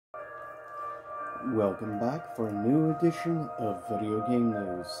Welcome back for a new edition of Video Game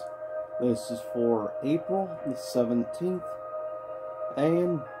News. This is for April the 17th,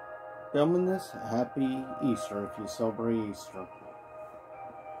 and filming this, happy Easter if you celebrate Easter.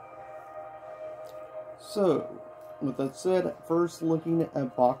 So, with that said, first looking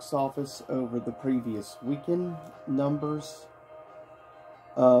at box office over the previous weekend numbers.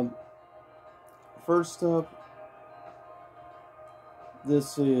 First up,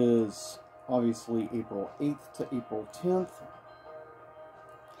 this is obviously April 8th to April 10th.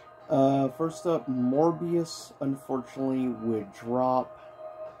 First up, Morbius, unfortunately, would drop,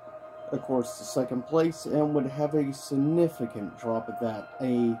 of course, to second place, and would have a significant drop at that.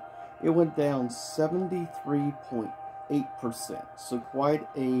 It went down 73.8%, so quite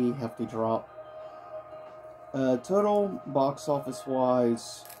a hefty drop. Total box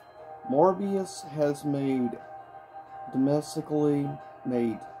office-wise, Morbius has domestically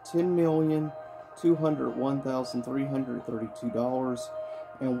made $10,201,332,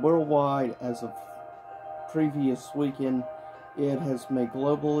 and worldwide, as of previous weekend, it has made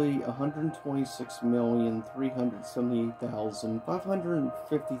globally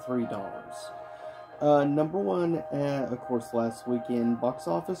 $126,378,553. Number one, of course, last weekend box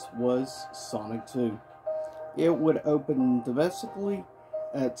office was Sonic 2. It would open domestically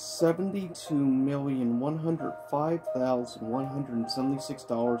at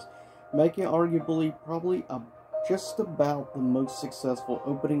 $72,105,176, making it arguably probably just about the most successful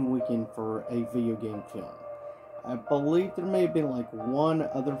opening weekend for a video game film. I believe there may have been like one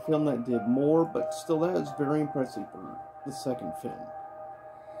other film that did more, but still that is very impressive for the second film.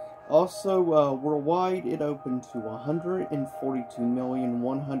 Also, worldwide, it opened to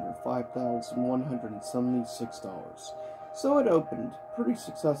 $142,105,176. So it opened pretty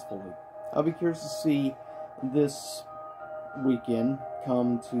successfully. I'll be curious to see this weekend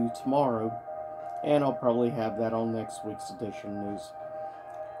come to tomorrow, and I'll probably have that on next week's edition news.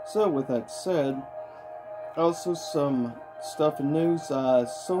 So with that said, also some stuff in news.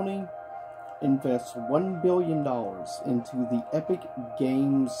 Sony invests $1 billion into the Epic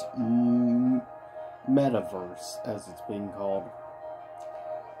Games Metaverse, as it's being called.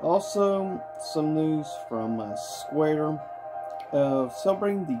 Also, some news from Square,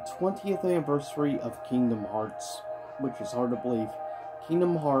 celebrating the 20th anniversary of Kingdom Hearts, which is hard to believe.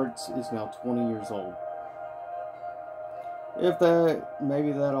 Kingdom Hearts is now 20 years old.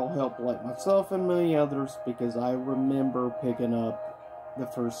 Maybe that'll help like myself and many others, because I remember picking up the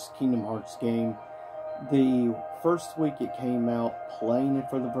first Kingdom Hearts game the first week it came out, playing it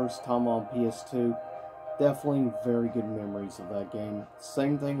for the first time on PS2. Definitely very good memories of that game.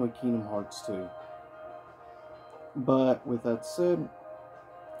 Same thing with Kingdom Hearts 2. But with that said,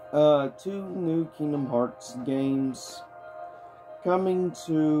 2 new Kingdom Hearts games coming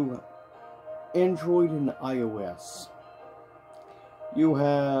to Android and iOS. You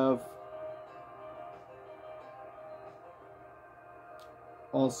have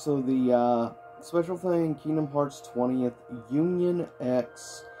also the special thing, Kingdom Hearts 20th Union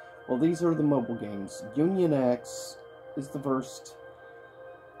X. Well, these are the mobile games. Union X is the first,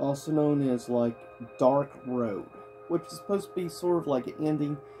 also known as like Dark Road, which is supposed to be sort of like an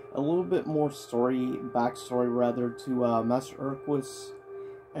ending, a little bit more backstory rather, to Master Urquis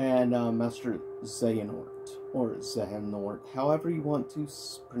and Master Xehanort, or Xehanort, however you want to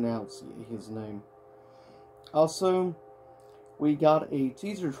pronounce his name. Also, we got a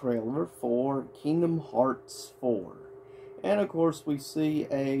teaser trailer for Kingdom Hearts 4. And of course, we see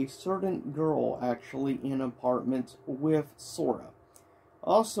a certain girl actually in an apartment with Sora.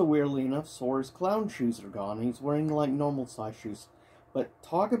 Also, weirdly enough, Sora's clown shoes are gone. He's wearing like normal size shoes. But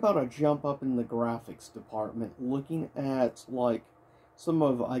talk about a jump up in the graphics department, looking at like some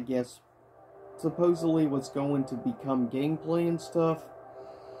of, I guess, supposedly what's going to become gameplay and stuff.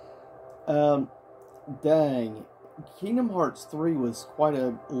 Dang. Kingdom Hearts 3 was quite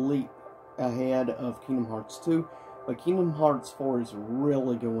a leap ahead of Kingdom Hearts 2, but Kingdom Hearts 4 is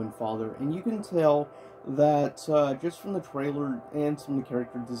really going farther, and you can tell that just from the trailer and some of the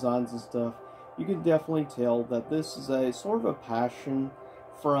character designs and stuff, you can definitely tell that this is a sort of a passion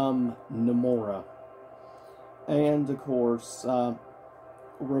from Nomura. And of course,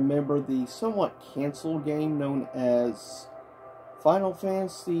 remember the somewhat canceled game known as Final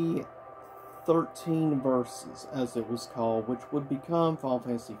Fantasy 13 Versus, as it was called, which would become Final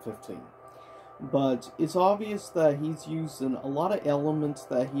Fantasy 15. But it's obvious that he's using a lot of elements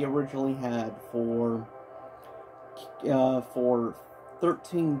that he originally had for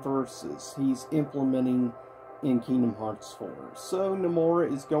 13 Versus. He's implementing in Kingdom Hearts 4. So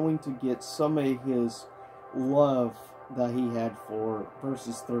Nomura is going to get some of his love that he had for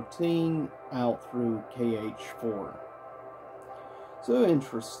Versus 13 out through KH4. So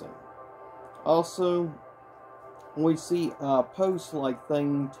interesting. Also, we see a post-like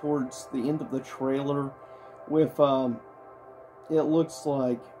thing towards the end of the trailer with, it looks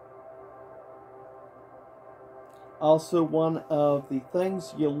like, also one of the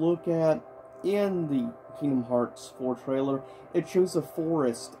things you look at in the Kingdom Hearts 4 trailer, it shows a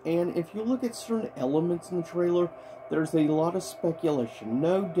forest, and if you look at certain elements in the trailer, there's a lot of speculation.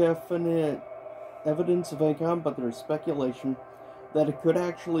 No definite evidence of any kind, but there's speculation that it could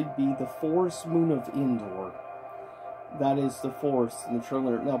actually be the forest moon of Endor. That is the forest in the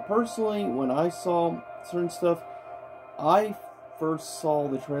trailer. Now, personally, when I saw certain stuff, I first saw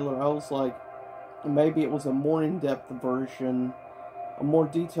the trailer, I was like, maybe it was a more in-depth version, a more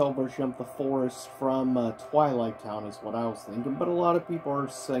detailed version of the forest from Twilight Town is what I was thinking. But a lot of people are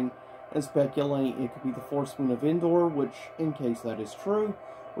saying and speculating it could be the forest moon of Endor, which, in case that is true,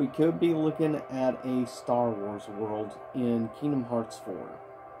 we could be looking at a Star Wars world in Kingdom Hearts 4,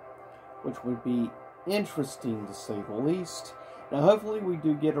 which would be interesting to say the least. Now, hopefully we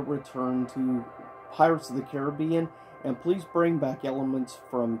do get a return to Pirates of the Caribbean, and please bring back elements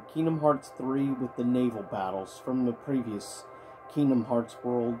from Kingdom Hearts 3 with the naval battles from the previous Kingdom Hearts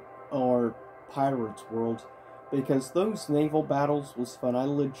world, or Pirates world, because those naval battles was fun. I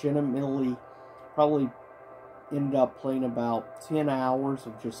legitimately probably ended up playing about 10 hours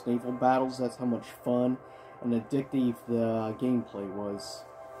of just naval battles. That's how much fun and addictive the gameplay was.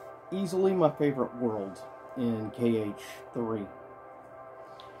 Easily my favorite world in KH3.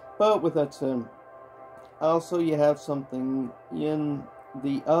 But with that said, also you have something in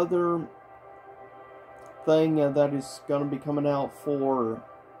the other thing that is going to be coming out for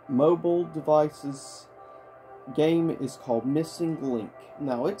mobile devices. Game is called Missing Link.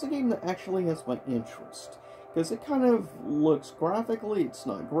 Now, it's a game that actually has my interest, because it kind of looks, graphically, it's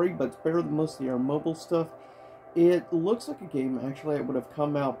not great, but it's better than most of our mobile stuff. It looks like a game, actually, that would have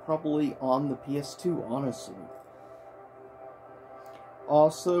come out probably on the PS2, honestly.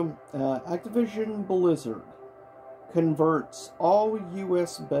 Also, Activision Blizzard converts all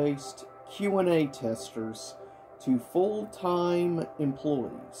US-based Q&A testers to full-time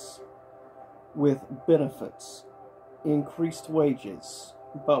employees with benefits, increased wages,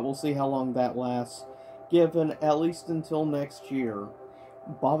 but we'll see how long that lasts, given at least until next year,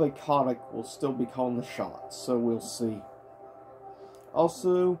 Bobby Kotick will still be calling the shots, so we'll see.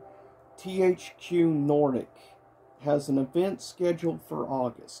 Also, THQ Nordic has an event scheduled for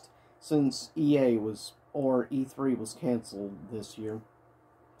August, since E3 was canceled this year.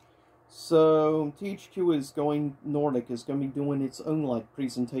 So, THQ Nordic is going to be doing its own,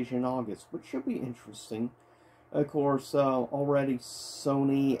 presentation in August, which should be interesting. Of course, already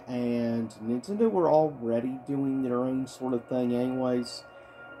Sony and Nintendo were already doing their own sort of thing anyways.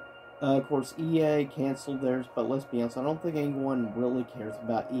 Of course, EA canceled theirs, but let's be honest, I don't think anyone really cares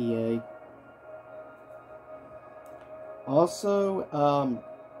about EA. Also,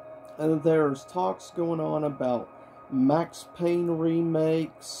 there's talks going on about Max Payne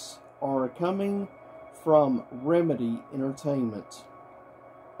remakes are coming from Remedy Entertainment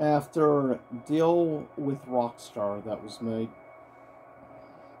after a deal with Rockstar that was made.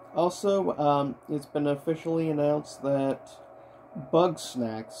 Also, it's been officially announced that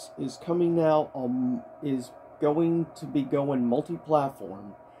Bugsnax is coming out is going to be going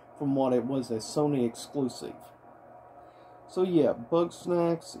multi-platform from what it was a Sony exclusive. So yeah,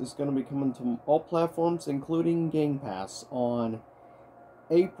 Bugsnax is going to be coming to all platforms, including Game Pass, on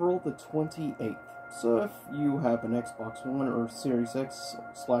April the 28th. So if you have an Xbox One or Series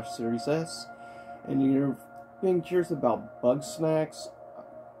X/Series S, and you're being curious about Bugsnax,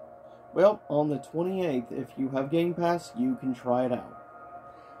 well, on the 28th, if you have Game Pass, you can try it out.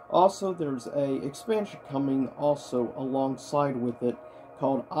 Also, there's a expansion coming also alongside with it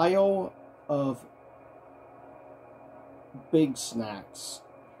called Isle of Big Snacks.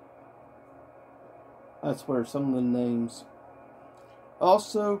 That's where some of the names.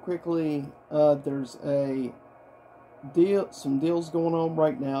 Also, quickly, there's some deals going on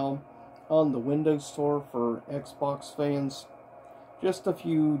right now on the Windows Store for Xbox fans. Just a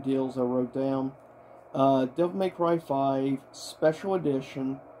few deals I wrote down. Devil May Cry 5 Special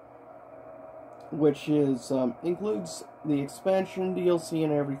Edition, which is includes the expansion, DLC,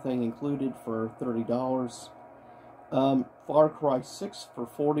 and everything included for $30. Far Cry 6 for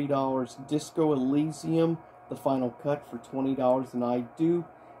 $40. Disco Elysium, the final cut, for $20. And I do,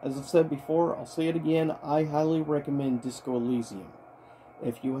 as I've said before, I'll say it again, I highly recommend Disco Elysium.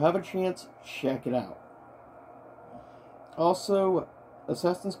 If you have a chance, check it out. Also,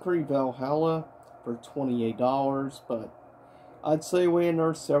 Assassin's Creed Valhalla for $28, but I'd say wait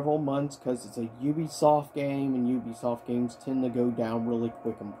another several months because it's a Ubisoft game, and Ubisoft games tend to go down really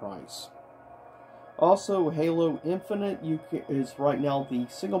quick in price. Also, Halo Infinite is right now, the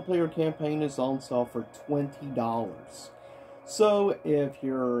single-player campaign is on sale for $20. So, if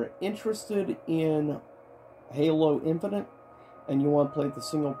you're interested in Halo Infinite and you want to play the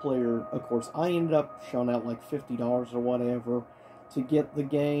single-player, of course, I ended up shelling out like $50 or whatever to get the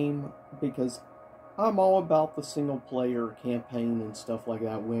game because I'm all about the single-player campaign and stuff like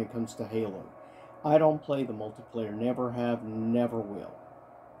that when it comes to Halo. I don't play the multiplayer, never have, never will.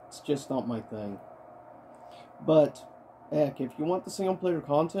 It's just not my thing. But, heck, if you want the single-player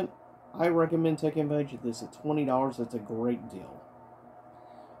content, I recommend taking advantage of this at $20. That's a great deal.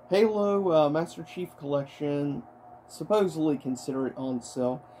 Halo Master Chief Collection, supposedly consider it on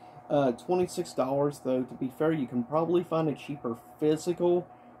sale. $26, though. To be fair, you can probably find a cheaper physical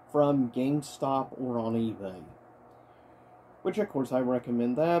from GameStop or on eBay. Which, of course, I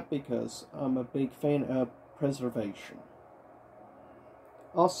recommend that because I'm a big fan of preservation.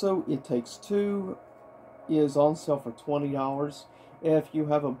 Also, It Takes Two is on sale for $20. If you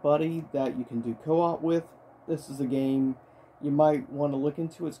have a buddy that you can do co-op with, this is a game you might want to look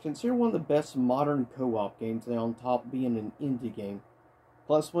into. It's considered one of the best modern co-op games, and on top being an indie game.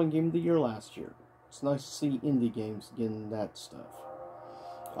 Plus one Game of the Year last year. It's nice to see indie games getting that stuff.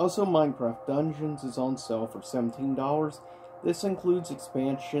 Also, Minecraft Dungeons is on sale for $17. This includes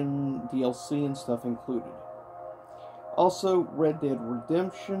expansion, DLC, and stuff included. Also, Red Dead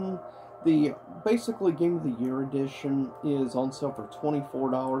Redemption, the basically Game of the Year edition, is on sale for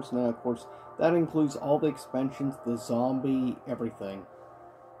 $24. Now, of course, that includes all the expansions, the zombie, everything.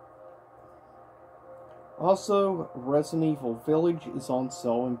 Also, Resident Evil Village is on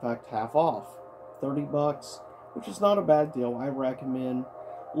sale, in fact, half off. $30, which is not a bad deal. I recommend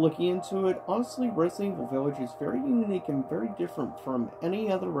looking into it. Honestly, Resident Evil Village is very unique and very different from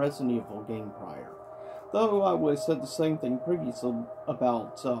any other Resident Evil game prior. Though I would have said the same thing previously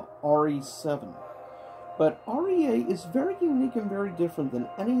about RE7. But RE8 is very unique and very different than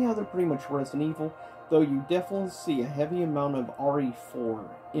any other pretty much Resident Evil, though you definitely see a heavy amount of RE4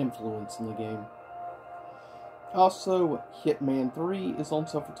 influence in the game. Also, Hitman 3 is on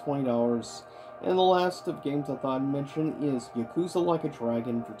sale for $20. And the last of games I thought I'd mention is Yakuza Like a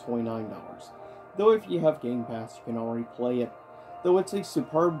Dragon for $29. Though if you have Game Pass, you can already play it. Though it's a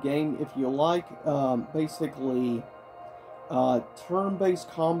superb game if you like basically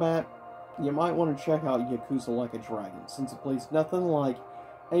turn-based combat, you might want to check out Yakuza Like a Dragon, since it plays nothing like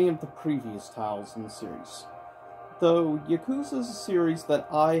any of the previous titles in the series. Though Yakuza is a series that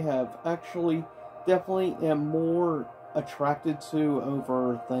I have actually definitely am more attracted to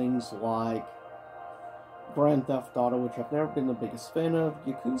over things like Grand Theft Auto, which I've never been the biggest fan of.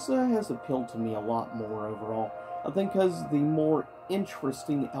 Yakuza has appealed to me a lot more overall. I think because the more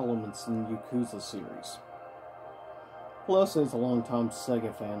interesting elements in the Yakuza series. Plus, as a longtime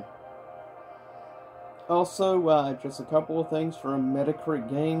Sega fan. Also, just a couple of things from Metacritic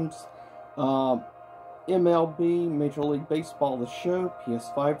Games. MLB, Major League Baseball, the show,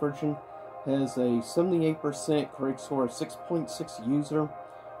 PS5 version, has a 78% critic score of 6.6 user.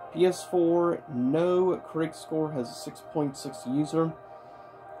 PS4, no critic score, has a 6.6 user.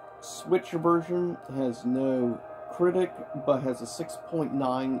 Switch version has no critic, but has a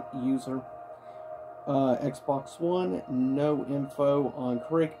 6.9 user. Xbox One, no info on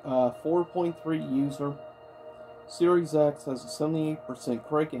critic, 4.3 user. Series X has a 78%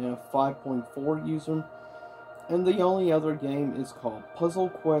 critic and a 5.4 user. And the only other game is called Puzzle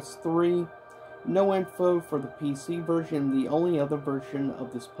Quest 3. No info for the PC version. The only other version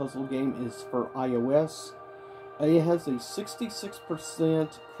of this puzzle game is for iOS. It has a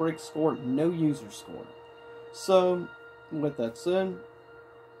 66% critic score, no user score. So, with that said,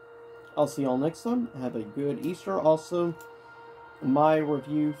 I'll see y'all next time. Have a good Easter. Also, my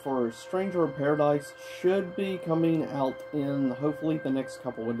review for Stranger of Paradise should be coming out in hopefully the next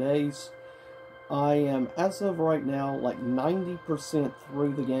couple of days. I am, as of right now, like 90%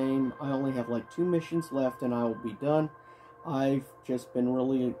 through the game. I only have like 2 missions left and I will be done. I've just been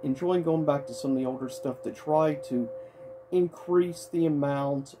really enjoying going back to some of the older stuff to try to increase the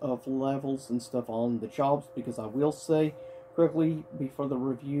amount of levels and stuff on the jobs, because I will say, quickly, before the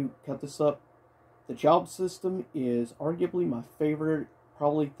review, cut this up, the job system is arguably my favorite,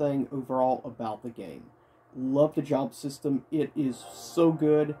 probably, thing overall about the game. Love the job system. It is so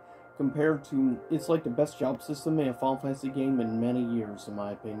good compared to, it's like the best job system in a Final Fantasy game in many years, in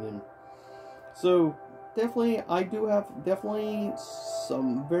my opinion. So, definitely, I do have definitely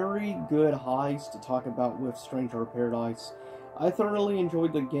some very good highs to talk about with Stranger of Paradise. I thoroughly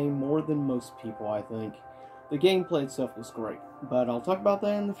enjoyed the game more than most people, I think. The gameplay itself was great, but I'll talk about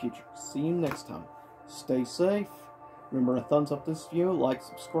that in the future. See you next time. Stay safe. Remember to thumbs up this video, like,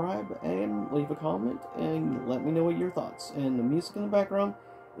 subscribe, and leave a comment, and let me know what your thoughts. And the music in the background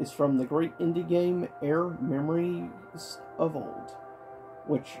is from the great indie game Air Memories of Old,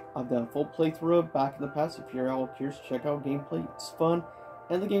 which I've done a full playthrough of back in the past. If you're all curious, check out gameplay. It's fun,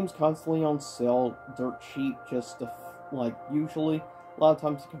 and the game's constantly on sale, dirt cheap, just to, like usually. A lot of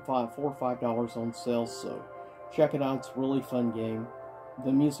times you can find $4 or $5 on sale, so check it out. It's a really fun game.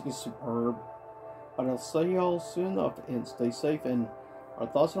 The music is superb. But I'll see y'all soon enough, and stay safe, and our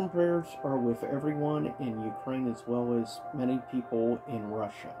thoughts and prayers are with everyone in Ukraine as well as many people in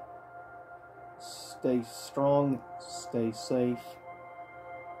Russia. Stay strong, stay safe.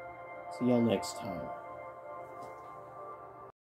 See y'all next time.